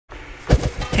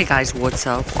Hey guys, what's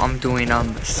up? I'm doing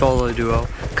solo duo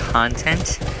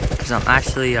content because I'm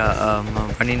actually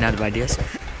running out of ideas.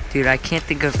 Dude, I can't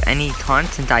think of any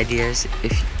content ideas.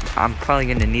 If I'm probably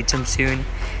gonna need some soon.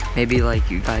 Maybe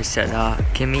like you guys said,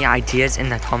 give me ideas in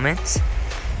the comments.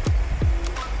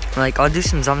 Like I'll do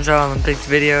some Zamzara Olympics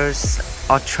videos.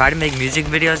 I'll try to make music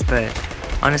videos, but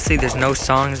honestly, there's no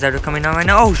songs that are coming out right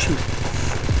now. Oh shoot,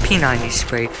 P90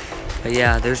 sprayed. But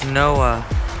yeah, there's no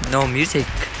music.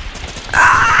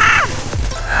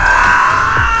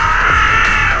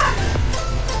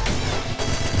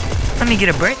 Let me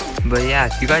get a break. But yeah,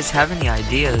 if you guys have any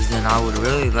ideas, then I would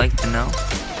really like to know.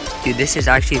 Dude, this is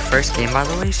actually first game, by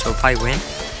the way, so if I win,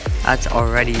 that's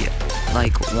already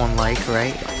like 1 like,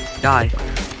 right? Die.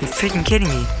 You're freaking kidding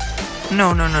me.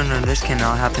 No, this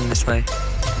cannot happen this way.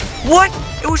 What?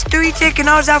 It was 3 tick and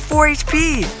I was at 4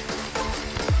 HP.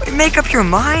 Make up your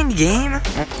mind, game.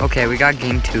 Okay, we got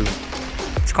game 2.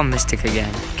 Let's go Mystic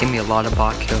again. Give me a lot of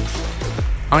bot kills.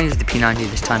 I'll use the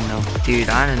P90 this time though. Dude,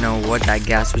 I don't know what that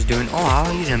gas was doing. Oh,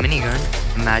 I'll use a minigun.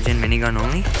 Imagine minigun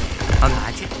only.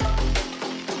 Imagine.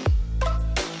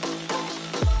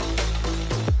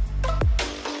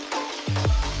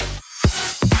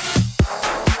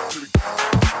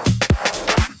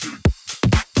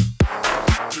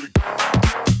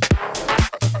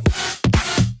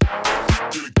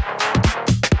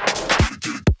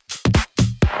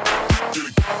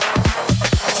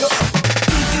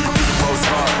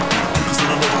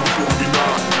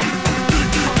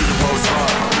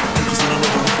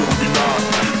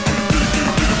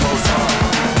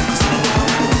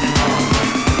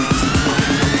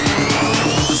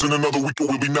 In another week it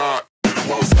will be not.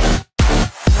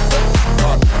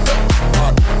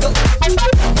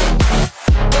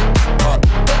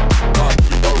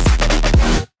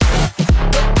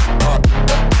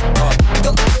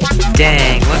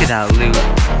 Dang, look at that loot.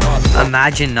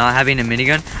 Imagine not having a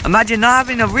minigun. Imagine not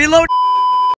having a reload.